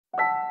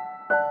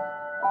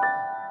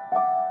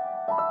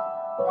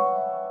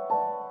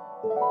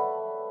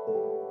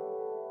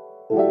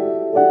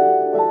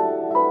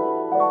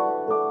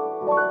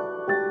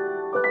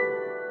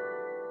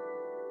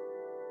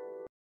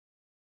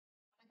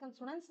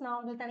students, நான்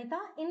உங்கள் தனிதா.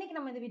 இன்னைக்கு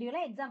நம்ம இந்த வீடியோல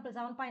example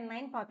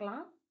 7.9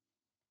 பார்க்கலாம்.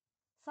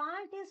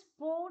 Salt is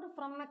poured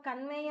from a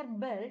conveyor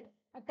belt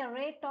at a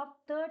rate of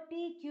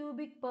 30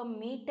 cubic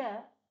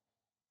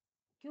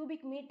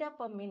meter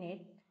per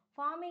minute,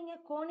 forming a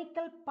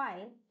conical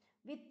pile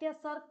with a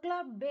circular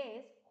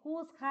base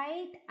whose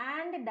height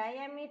and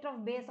diameter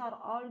of base are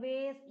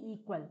always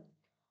equal.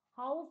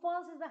 How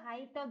fast is the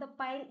height of the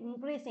pile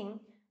increasing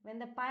when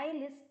the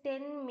pile is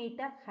 10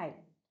 meter high?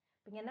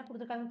 இப்போ என்ன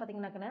கொடுத்துருக்காங்கன்னு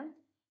பார்த்தீங்கன்னாக்கா,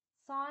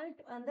 salt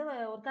வந்து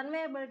ஒரு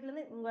conveyor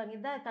பெல்ட்லேருந்து உங்களுக்கு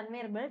இதுதான்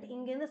conveyor belt.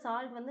 இங்கேருந்து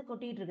salt வந்து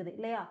கொட்டிகிட்டு இருக்குது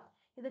இல்லையா?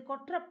 இது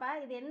கொட்டுறப்ப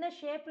இது என்ன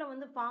ஷேப்பில்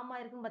வந்து ஃபார்ம்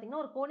ஆயிருக்குன்னு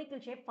பார்த்தீங்கன்னா ஒரு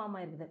கோனிக்கல் ஷேப் ஃபார்ம்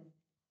ஆயிருக்குது.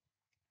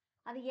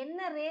 அது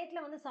என்ன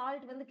ரேட்டில் வந்து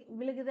சால்ட் வந்து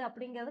விழுகுது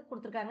அப்படிங்கிறது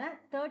கொடுத்துருக்காங்க.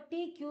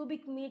 30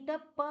 cubic meter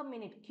per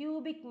minute.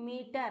 Cubic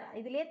metre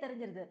இதுலேயே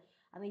தெரிஞ்சிருது.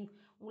 அது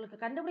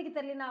உங்களுக்கு கண்டுபிடிக்க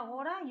தெரியலனா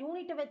கூட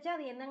யூனிட்டை வச்சு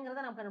அது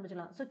என்னங்கிறத நம்ம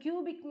கண்டுபிடிச்சலாம். ஸோ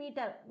கியூபிக்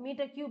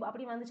மீட்டர் கியூப்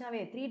அப்படி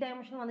வந்துச்சுனாவே 3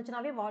 டைமென்ஷன்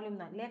வந்துச்சுனாவே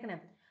வால்யூம் தான் இல்லையாக்கண்ணே.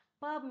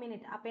 பர்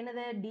மினிட் அப்போ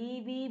என்னது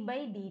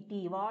dv/dt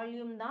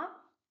வால்யூம் தான்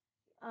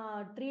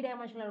 3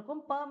 டைமென்ஷனில்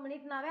இருக்கும். பர்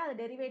மினிட்னாவே அது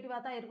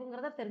டெரிவேட்டிவாக தான்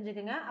இருக்குங்கிறத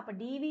தெரிஞ்சுக்கோங்க. அப்போ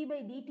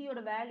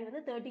dv/dtயோட வேல்யூ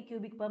வந்து 30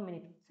 cubic per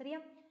minute. சரியா?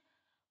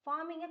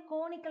 ஃபார்மிங்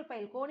கோனிக்கல்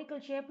பைல்,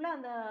 கோனிக்கல் ஷேப்பில்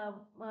அந்த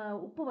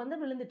உப்பு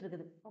வந்து விழுந்துட்டு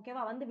இருக்குது.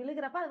 ஓகேவா? வந்து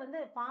விழுகிறப்ப அது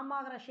வந்து ஃபார்ம்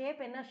ஆகிற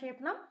ஷேப் என்ன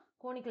ஷேப்னா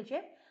கோனிக்கல்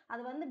ஷேப்.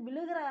 அது வந்து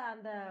விழுகிற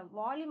அந்த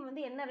வால்யூம்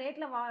வந்து என்ன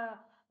ரேட்டில்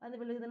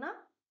வந்து விழுகுதுன்னா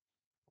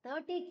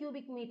 30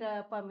 cubic meter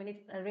per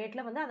minute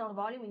ரேட்டில் வந்து அதோட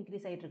வால்யூம்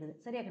இன்க்ரீஸ் ஆகிட்டு இருக்குது.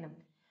 சரியா கண்ணு?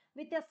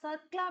 With a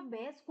circular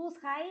base whose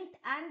height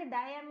and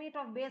diameter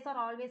of base are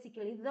always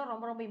equal. இதுதான்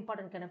ரொம்ப ரொம்ப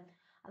இம்பார்ட்டன்ட் கண்ணு.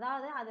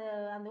 அதாவது அது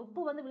அந்த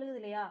உப்பு வந்து விழுகுது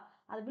இல்லையா,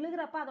 அது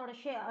விழுகிறப்ப அதோட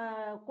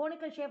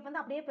கோனிக்கல் ஷேப்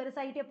வந்து அப்படியே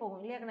பெருசாகிட்டே போகும்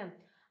இல்லையா கண்ணு?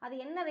 அது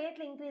என்ன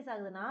ரேட்டில் இன்க்ரீஸ்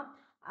ஆகுதுன்னா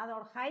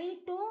அதோட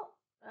ஹைட்டும்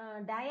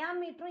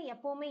டயாமீட்டரும்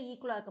எப்போவுமே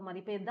ஈக்குவலாக இருக்க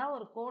மாதிரி. இப்போ இதுதான்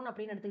ஒரு கோன்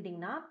அப்படின்னு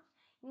எடுத்துக்கிட்டிங்கன்னா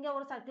இங்கே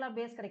ஒரு சர்க்குலர்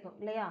பேஸ் கிடைக்கும்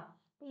இல்லையா?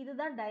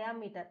 இதுதான்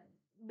டயாமீட்டர்.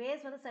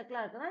 பேஸ் வந்து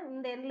சர்க்குலர் இருக்குன்னா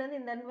இந்த எண்ட்லேருந்து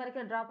இந்த எண்ட்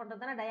வரைக்கும் ட்ரா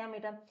பண்ணுறது தானே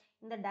டயாமீட்டர்.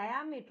 இந்த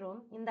டயாமீட்டரும்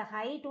இந்த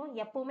ஹைட்டும்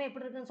எப்போவுமே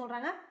எப்படி இருக்குன்னு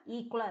சொல்கிறாங்க?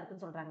 ஈக்குவலாக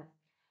இருக்குன்னு சொல்கிறாங்க.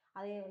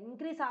 அது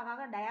இன்க்ரீஸ்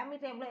ஆக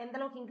டயாமீட்டர் எந்த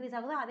அளவுக்கு இன்க்ரீஸ்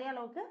ஆகுதோ அதே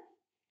அளவுக்கு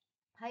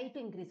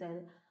ஹைட்டும் இன்க்ரீஸ்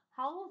ஆகுது.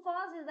 How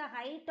fast is the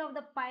height of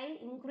the pile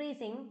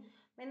increasing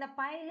when the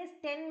pile is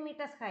 10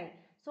 meters high?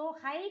 So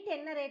height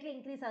என்ன ரேட்டில்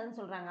இன்க்ரீஸ் ஆகுதுன்னு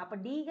சொல்கிறாங்க. அப்போ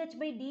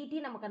dh/dt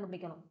நம்ம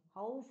கண்டுபிடிக்கணும்.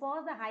 How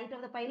fast the height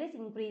of the pile is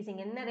increasing,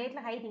 என்ன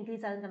ரேட்டில் ஹைட்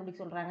இன்க்ரீஸ் ஆகுதுன்னு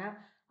கண்டுபிடிக்க சொல்கிறாங்க.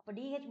 அப்போ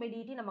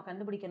dh/dt நம்ம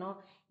கண்டுபிடிக்கணும்.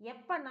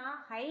 எப்போனா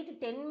ஹைட்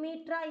 10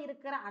 மீட்டராக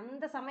இருக்கிற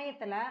அந்த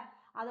சமயத்தில்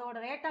அதோட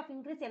ரேட் ஆஃப்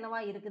இன்க்ரீஸ் என்னவா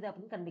இருக்குது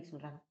அப்படின்னு கண்டுபிடிக்க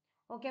சொல்கிறாங்க.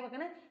 ஓகே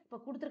ஓகேண்ணா? இப்போ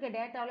கொடுத்துருக்க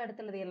டேட்டாவில்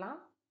எடுத்துள்ளது எல்லாம்.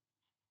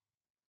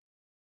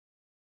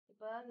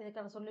 இப்போ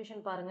இதுக்கான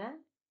சொல்யூஷன் பாருங்கள்.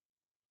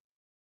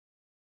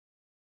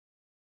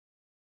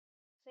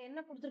 ஸோ என்ன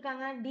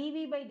கொடுத்துருக்காங்க?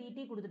 dv/dt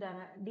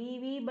கொடுத்துட்டாங்க.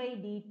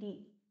 dv/dt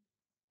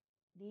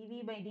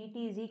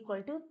is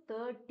equal to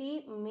 30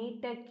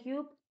 meter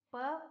cube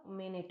per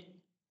minute.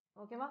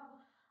 ஓகேவா?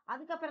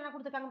 அதுக்கப்புறம் என்ன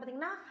கொடுத்துருக்காங்க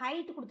பார்த்தீங்கன்னா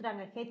ஹைட்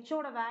கொடுத்துட்டாங்க.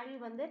 ஹெச்சோட வேல்யூ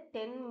வந்து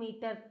 10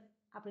 மீட்டர்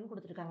அப்படின்னு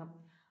கொடுத்துருக்காங்க.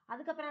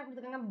 அதுக்கப்புறம் என்ன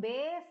கொடுத்துருக்காங்க?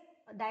 Base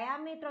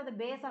diameter of the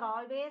base are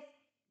always,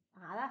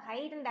 அதாவது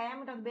height and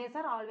diameter of the base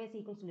are always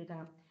equal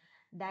சொல்லியிருக்காங்க.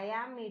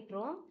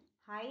 டயாமீட்டரும்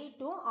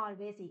ஹைட்டும்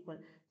always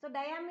equal. So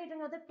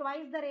டயாமீட்டருங்கிறது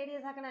twice the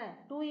radius ஆக்கணும்.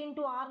 2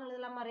 into r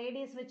எழுதலாமா?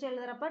 ரேடியஸ் வச்சு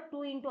எழுதுறப்ப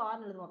 2 into r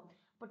எழுதுவோம்.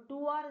 இப்போ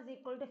 2r is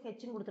equal to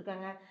hன்னு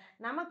கொடுத்துருக்காங்க.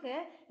 நமக்கு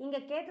இங்கே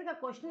கேட்டிருக்க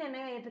கொஸ்டின்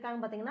என்ன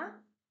கேட்டிருக்காங்க பார்த்தீங்கன்னா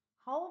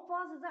how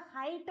fast is the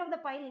height of the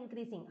pile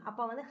increasing?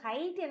 அப்போ வந்து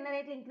ஹைட் என்ன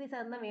ரேட்டில் இன்க்ரீஸ்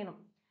ஆகுதுன்னு தான் வேணும்.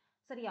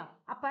 சரியா?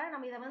 அப்போ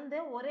நம்ம இதை வந்து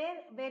ஒரே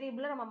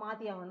வேரியபிளில் நம்ம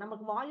மாற்றி ஆகணும்.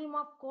 நமக்கு வால்யூம்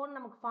ஆஃப் கோன்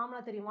நமக்கு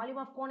ஃபார்முலா தெரியும்.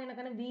 வால்யூம் ஆஃப் கோன்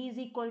எனக்கான v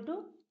is equal to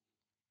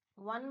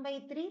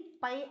 1/3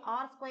 pi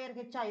r square h.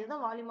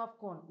 இதுதான் வால்யூம் ஆஃப்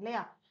கோன்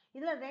இல்லையா?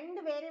 இதில் ரெண்டு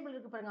வேரியபிள்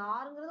இருக்கு பாருங்க.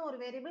 ஆறுங்கிறது ஒரு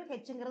வேரியபிள்,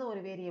 ஹெச்ங்கிறது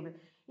ஒரு வேரியபிள்.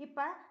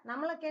 இப்போ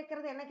நம்மளை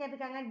கேட்கறது என்ன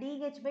கேட்டிருக்காங்க?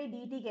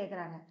 dh/dt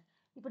கேட்குறாங்க.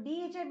 இப்போ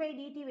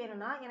dh/dt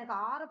வேணும்னா எனக்கு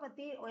ஆரை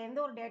பற்றி எந்த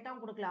ஒரு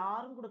டேட்டாவும் கொடுக்கல,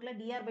 ஆரும் கொடுக்கல,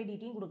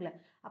 dr/dtயும் கொடுக்கல.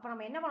 அப்போ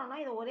நம்ம என்ன பண்ணோம்னா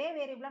இதை ஒரே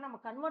வேரியபிளாக நம்ம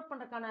கன்வெர்ட்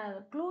பண்ணுறதுக்கான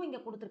க்ளூ இங்கே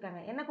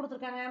கொடுத்துருக்காங்க. என்ன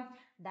கொடுத்துருக்காங்க?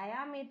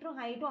 டயாமீட்டரும்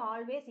ஹைட்டும்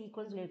ஆல்வேஸ்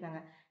ஈக்குவல்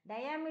சொல்லியிருக்காங்க.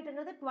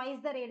 டயாமீட்டருங்கிறது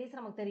ட்வைஸ் த ரேடியஸ்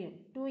நமக்கு தெரியும்.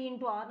 2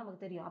 into r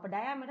நமக்கு தெரியும். அப்போ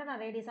டயாமீட்டர்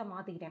நான் ரேடியஸாக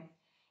மாற்றிக்கிட்டேன்.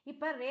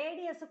 இப்போ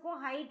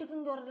ரேடியஸுக்கும் ஹைட்டுக்கும்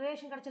இங்கே ஒரு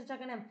ரிலேஷன்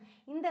கிடச்சிருச்சாக்கண்ணே.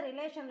 இந்த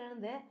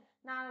ரிலேஷன்லேருந்து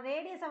நான்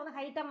ரேடியஸை வந்து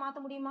ஹைட்டாக மாற்ற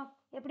முடியுமா?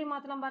 எப்படி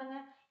மாற்றலாம்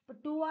பாருங்கள். இப்போ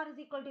 2r is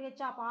equal to h.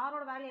 அப்போ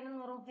ஆரோட வேல்யூ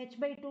என்னன்னு வரும்?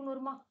 h/2ன்னு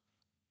வருமா?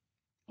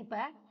 இப்போ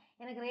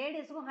எனக்கு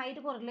ரேடியஸுக்கும்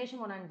ஹைட்டுக்கும் ஒரு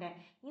ரிலேஷன் கொண்டாந்துட்டேன்.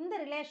 இந்த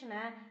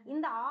ரிலேஷனை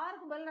இந்த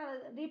ஆருக்கு பதில் நான்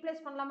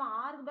ரீப்ளேஸ் பண்ணலாமா?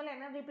 ஆருக்கு பதில்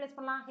என்ன ரீப்ளேஸ்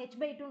பண்ணலாம்?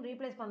 h/2ன்னு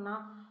ரீப்ளேஸ்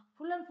பண்ணலாம்.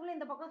 ஃபுல் அண்ட் ஃபுல்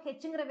இந்த பக்கம்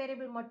ஹெச்ங்கிற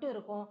வேரியபிள் மட்டும்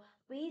இருக்கும்.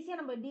 இப்போ ஈஸியாக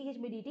நம்ம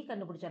dh/dt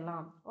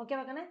கண்டுபிடிச்சிடலாம்.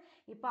 ஓகேவா கண்ணு?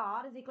 இப்போ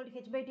r is equal to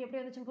h/2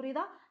 எப்படி வந்துச்சுன்னு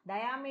புரியுதா?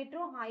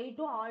 டயாமீட்டரும்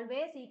ஹைட்டும்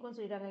ஆல்வேஸ் ஈக்குவல்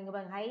சொல்லியிருக்காங்க. இங்கே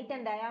பாருங்க, height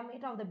and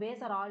diameter of the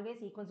base are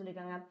always equal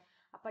சொல்லியிருக்காங்க.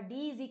 அப்போ d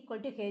is equal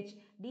to h.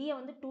 d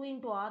வந்து 2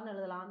 into rன்னு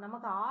எழுதலாம்.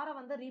 நமக்கு r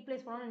வந்து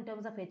ரீப்ளேஸ் பண்ணணும் in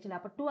terms of hல.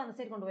 அப்போ 2 அந்த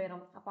சைடு கொண்டு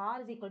போயிடும். அப்போ r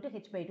is equal to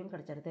h/2ன்னு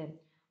கிடச்சிருது.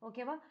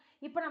 ஓகேவா?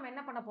 இப்போ நம்ம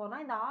என்ன பண்ண போறோம்னா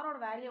இந்த ஆரோட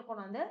வேல்யூ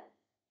கொண்டு வந்து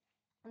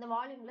அந்த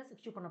வால்யூமில்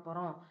சப்ஸ்டிட்யூட் பண்ண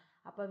போகிறோம்.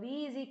 அப்போ v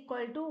is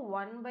equal to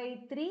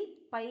 1/3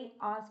 pi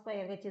r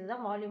square h.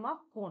 இதுதான் வால்யூம்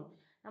ஆஃப் கோன்.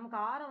 நமக்கு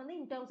ஆரை வந்து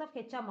in terms of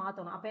ஹெச்சாக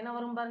மாற்றணும். அப்போ என்ன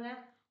வரும் பாருங்க?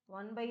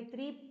 1 by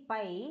 3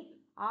 pi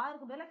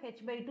rக்கு பதிலா h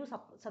by 2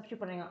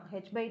 substitute பண்ணுங்க.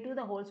 h by 2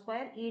 the whole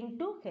square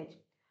into h.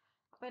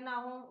 அப்போ என்ன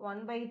ஆகும்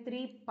 1 by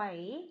 3 pi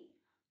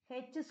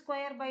h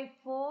square by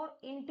 4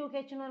 into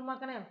h ன்னு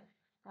வருமாக்கனே.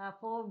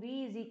 அப்போ v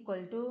is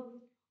equal to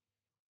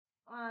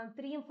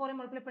 3 and 4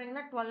 multiply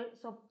பண்ணிங்கன்னா 12.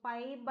 So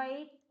pi by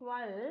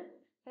 12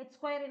 h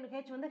square into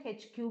h வந்து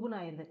h cube ன்னு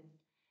ஆயிருது.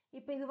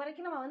 இப்போ இது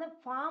வரைக்கும் நம்ம வந்து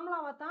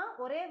ஃபார்முலாவை தான்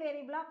ஒரே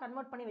வேரியபிளாக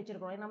கன்வெர்ட் பண்ணி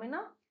வச்சிருக்கோம். நம்ம என்ன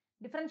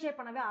டிஃபரன்ஷியேட்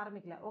பண்ணவே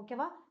ஆரம்பிக்கல.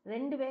 ஓகேவா,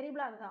 ரெண்டு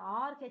வேரியபிளாக இருந்தது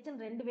ஆர்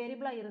ஹெச்ன்னு ரெண்டு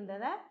வேரியபிளாக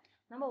இருந்ததை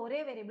நம்ம ஒரே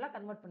வேரியபிளாக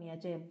கன்வெர்ட்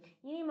பண்ணியாச்சு.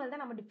 இனிமேல்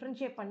தான் நம்ம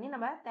டிஃபரன்ஷியேட் பண்ணி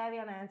நம்ம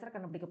தேவையான ஆன்சரை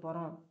கண்டுபிடிக்க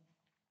போகிறோம்.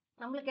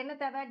 நம்மளுக்கு என்ன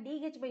தேவை,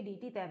 டிஹெச் பை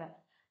டிடி தேவை.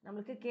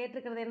 நம்மளுக்கு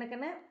கேட்டிருக்கிறது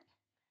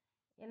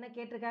என்ன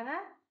கேட்டிருக்காங்க,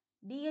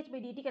 டிஹெச்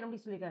பை டிடி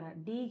கண்டுபிடிக்க சொல்லியிருக்காங்க.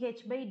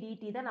 டிஹெச் பை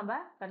டிடி தான்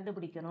நம்ம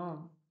கண்டுபிடிக்கணும்.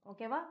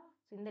 ஓகேவா,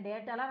 ஸோ இந்த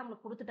டேட்டாலாம்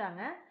நம்மளுக்கு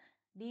கொடுத்துட்டாங்க.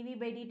 டிவி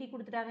பை டிடி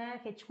கொடுத்துட்டாங்க,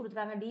 ஹெச்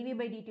கொடுத்துட்டாங்க, டிவி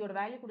பை டிடியோட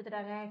வேல்யூ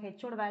கொடுத்துட்டாங்க,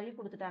 ஹெச்சோட வேல்யூ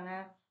கொடுத்துட்டாங்க.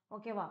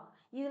 ஓகேவா,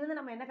 இதுலேருந்து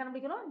நம்ம என்ன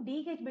கண்டுபிடிக்கணும்,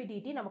 டிஹெச் பை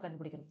டிடி நம்ம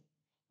கண்டுபிடிக்கணும்.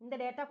 இந்த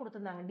டேட்டா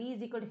கொடுத்துருந்தாங்க, டி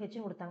இஸ் ஈக்குவல் டு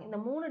ஹெச்னு கொடுத்தாங்க. இந்த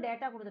 3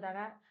 டேட்டா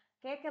கொடுத்துட்டாங்க,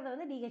 கேட்கறது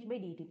வந்து டிஹெச் பை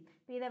டிடி.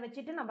 இப்போ இதை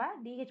வச்சுட்டு நம்ம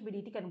டிஹெச் பை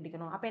டிடி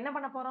கண்டுபிடிக்கணும். அப்போ என்ன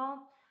பண்ண போகிறோம்,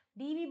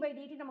 டிவி பை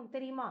டிடி நமக்கு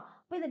தெரியுமா,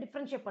 இப்போ இதை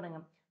டிஃப்ரென்ஷியேட்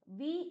பண்ணுங்க.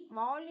 வி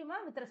வால்யூமை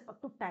வித்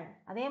ரெஸ்பெக்ட் டு டைம்,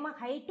 அதே மாதிரி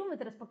ஹைட்டும்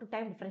with respect to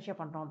time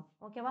differentiate பண்ணுறோம்.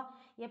 ஓகேவா,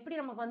 எப்படி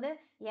நமக்கு வந்து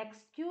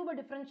எக்ஸ் கியூபை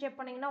டிஃப்ரென்ஷியேட்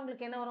பண்ணிங்கன்னா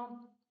உங்களுக்கு என்ன வரும்,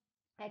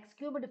 எக்ஸ்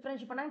கியூபை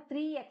டிஃப்ரென்ஷியேட் பண்ணால்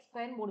 3x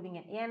ஸ்கொயர்னு போடுவீங்க.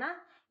 ஏன்னா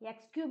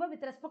எக்ஸ் கியூபை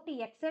வித் ரெஸ்பெக்ட் டு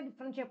எக்ஸை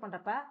டிஃப்ரென்ஷியேட்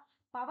பண்ணுறப்ப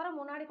பவரை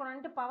முன்னாடி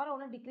கொண்டாந்துட்டு பவரை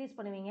ஒன்று டிக்ரீஸ்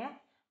பண்ணுவீங்க.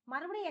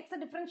 மறுபடியும் எக்ஸை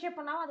டிஃப்ரென்ஷியேட்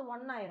பண்ணால் அது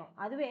 1 ஆயிரும்.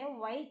 அதுவே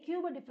ஒய்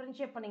கியூபை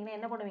டிஃப்ரென்ஷியேட் பண்ணிங்கன்னா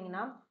என்ன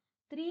பண்ணுவீங்கன்னா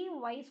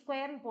 3y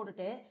ஸ்கொயர்னு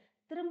போட்டுட்டு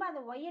திரும்ப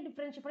அந்த ஒய்யை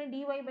டிஃப்ரென்ஷியேட் பண்ணி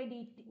dy பை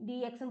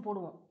dxன்னு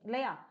போடுவோம்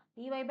இல்லையா,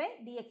 dy பை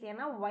dx.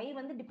 ஏன்னா y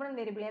வந்து டிபெண்ட்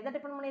வேரியபிள், எதை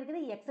டிபெண்ட்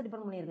பண்ணியிருக்குது, எக்ஸை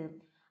டிபெண்ட் பண்ணியிருக்குது.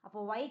 அப்போ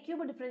ஒய்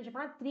கியூபை டிஃப்ரென்ஷியேட்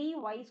பண்ணால்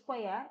 3y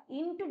square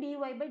into dy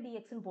by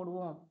dxன்னு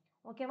போடுவோம்.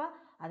 ஓகேவா,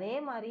 அதே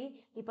மாதிரி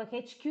இப்போ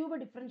ஹெச் கியூபை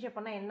டிஃப்ரென்ஷியேட்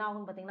பண்ணால் என்ன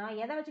ஆகும்னு பார்த்தீங்கன்னா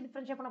எதை வச்சு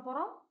டிஃப்ரென்ஷியேட் பண்ண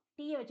போகிறோம்,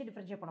 டீயை வச்சு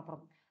டிஃப்ரென்ஷியேட் பண்ண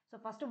போகிறோம். ஸோ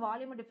ஃபஸ்ட்டு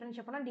வால்யூமை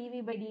டிஃப்ரென்ஷியேட் பண்ணால் டிவி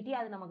பை டிடி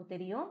அது நமக்கு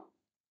தெரியும்.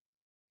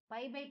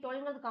 பை பை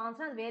 12ங்கிறது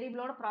கான்ஸ்டன்ட், அது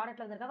வேரியபிளோட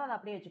ப்ராடக்ட்ல இருந்திருக்காது, அதை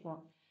அப்படியே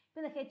வச்சுக்குவோம்.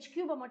 இப்போ இந்த ஹெச்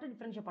கியூபை மட்டும்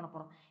டிஃப்ரென்ஷியேட் பண்ண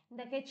போகிறோம்.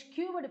 இந்த ஹெச்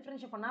கியூபை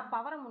டிஃப்ரென்ஷியேட் பண்ணால்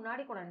பவரை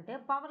முன்னாடி கொண்டுட்டு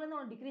பவர்லேருந்து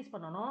ஒன்று டிக்ரீஸ்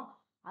பண்ணணும்.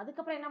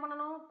 அதுக்கப்புறம் என்ன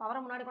பண்ணணும், பவரை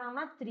முன்னாடி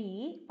கொண்டோம்னா 3,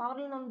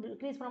 பவர்லேருந்து ஒன்று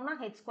டிக்ரீஸ் பண்ணோம்னா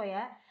ஹெச்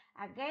ஸ்கொயர்.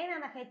 அகைன்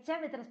அந்த ஹெச்சை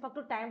with respect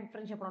to time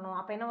differentiate பண்ணணும்.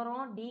 அப்போ என்ன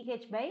வரும்,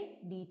 டிஹெச் பை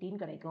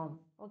டிடின்னு கிடைக்கும்.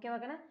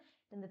 ஓகேவாக்கண்ணா,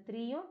 இந்த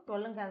 3யும்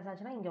 12ம் கேன்சல்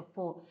ஆச்சுன்னா இங்கே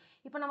 4.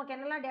 இப்போ நமக்கு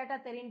என்னெல்லாம் டேட்டா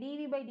தெரியும்,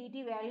 டிவி பை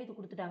டிடி வேல்யூ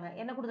கொடுத்துட்டாங்க.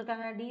 என்ன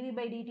கொடுத்துருக்காங்க, டிவி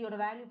பை டிடியோட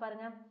வேல்யூ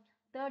பாருங்கள்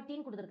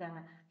 13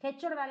 கொடுத்துருக்காங்க,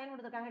 ஹெச்சோட வேல்யூன்னு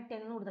கொடுத்துருக்காங்க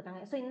 10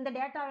 கொடுத்துருக்காங்க. ஸோ இந்த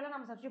டேட்டாவெல்லாம்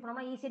நம்ம சப்ஸ்டியூட்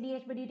பண்ணோம்னா ஈஸியாக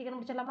டிஹெச் பை டிடி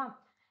கண்டுபிடிச்சிடலாமா.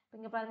 இப்போ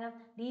இங்கே பாருங்கள்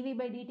டிவி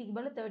பை டிடிக்கு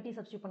பதில் 30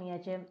 சப்ஸ்டியூட்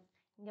பண்ணியாச்சு.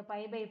 இங்கே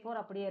பை பை 4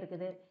 அப்படியே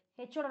இருக்குது.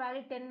 ஹெச்சோட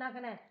வேல்யூ 10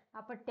 ஆகனே,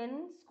 அப்போ 10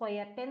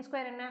 ஸ்கொயர், 10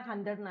 ஸ்கொயர் என்ன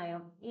 100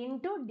 ஆயிரும்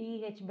இன்டூ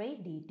டிஹெச் பை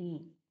டிடி.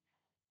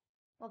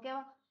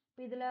 ஓகேவா,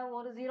 இப்போ இதில்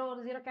ஒரு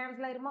 0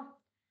 கேன்சல் ஆயிருமா.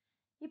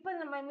 இப்போ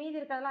நம்ம மீதி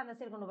இருக்கிறதெல்லாம் அந்த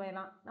சைடு கொண்டு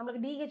போயிடலாம்.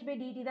 நம்மளுக்கு டிஹெச் பை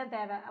டிடி தான்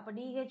தேவை. அப்போ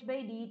DH by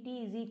DD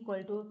is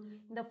equal to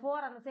இந்த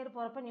 4 அந்த சைடு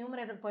போகிறப்ப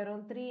நியூமரேட்டர்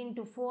போயிடும். 3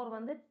 × 4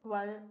 வந்து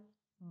 12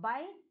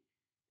 பை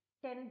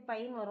 10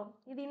 பைன்னு வரும்.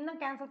 இது இன்னும்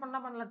கேன்சல்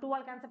பண்ணலாம்,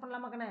 2ஆல் கேன்சல்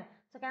பண்ணலாமா கண்ணே.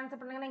 ஸோ கேன்சல்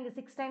பண்ணிங்கன்னா இங்கே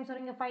 6 டைம்ஸ்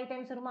வரும், இங்கே 5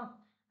 டைம்ஸ் வருமா.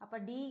 அப்போ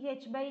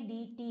DH by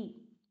DD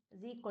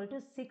is equal to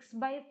 6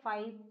 by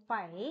 5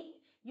 by.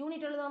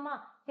 Unit எழுதுவோமா,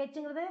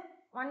 ஹெச்ங்கிறது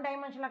 1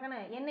 டைமென்ஷனில் கண்ணே,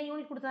 என்ன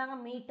யூனிட் கொடுத்தாங்க,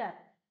 மீட்டர்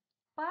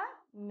பர்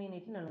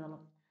மினிட்னு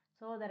எழுதணும்.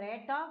 So the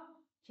rate of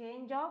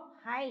change of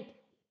height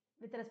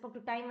with respect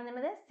to time வந்து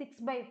என்னது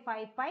 6 by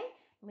 5 pi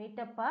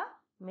மீட்டர் பர்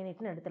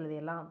மினிட்னு எடுத்து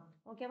எழுதிடலாம்.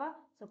 ஓகேவா,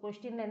 ஸோ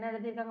கொஸ்டினில் என்ன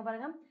எழுதியிருக்காங்க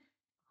பாருங்கள்,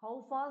 how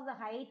fast the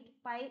height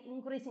pi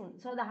increasing.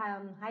 So the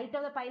height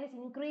of the pi is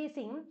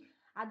increasing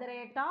at the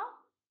rate of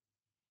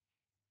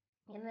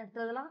என்ன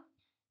எடுத்துக்கலாம்,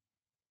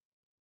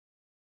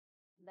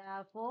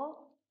 therefore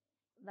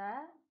the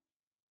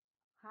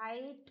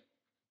height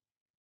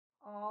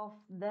of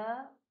the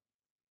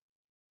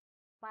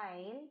pi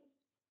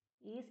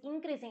is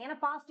increasing. ஏன்னா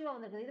பாசிட்டிவாக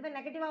வந்துருக்குது, இதுவே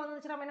நெகட்டிவாக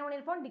வந்துச்சுன்னா நம்ம என்ன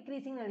பண்ணியிருப்போம்,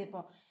 டிக்ரீசிங்னு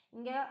எழுதியிருப்போம்.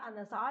 இங்கே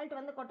அந்த சால்ட்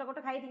வந்து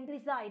கொட்ட ஹைட்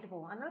இன்க்ரீஸ் தான் ஆகிட்டு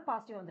போகும், அதனால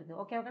பாசிட்டிவாக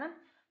வந்துருக்கு. ஓகே ஓகேண்ணா.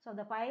 So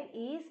the pi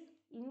is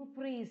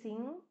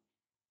increasing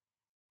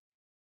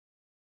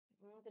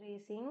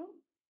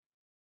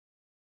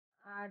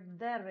at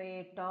the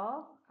rate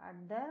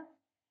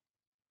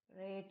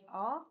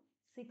of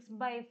 6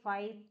 by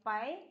 5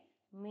 pi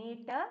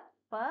meter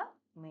per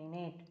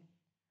minute.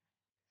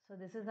 So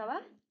this is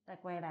our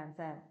required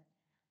answer.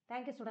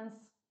 Thank you students.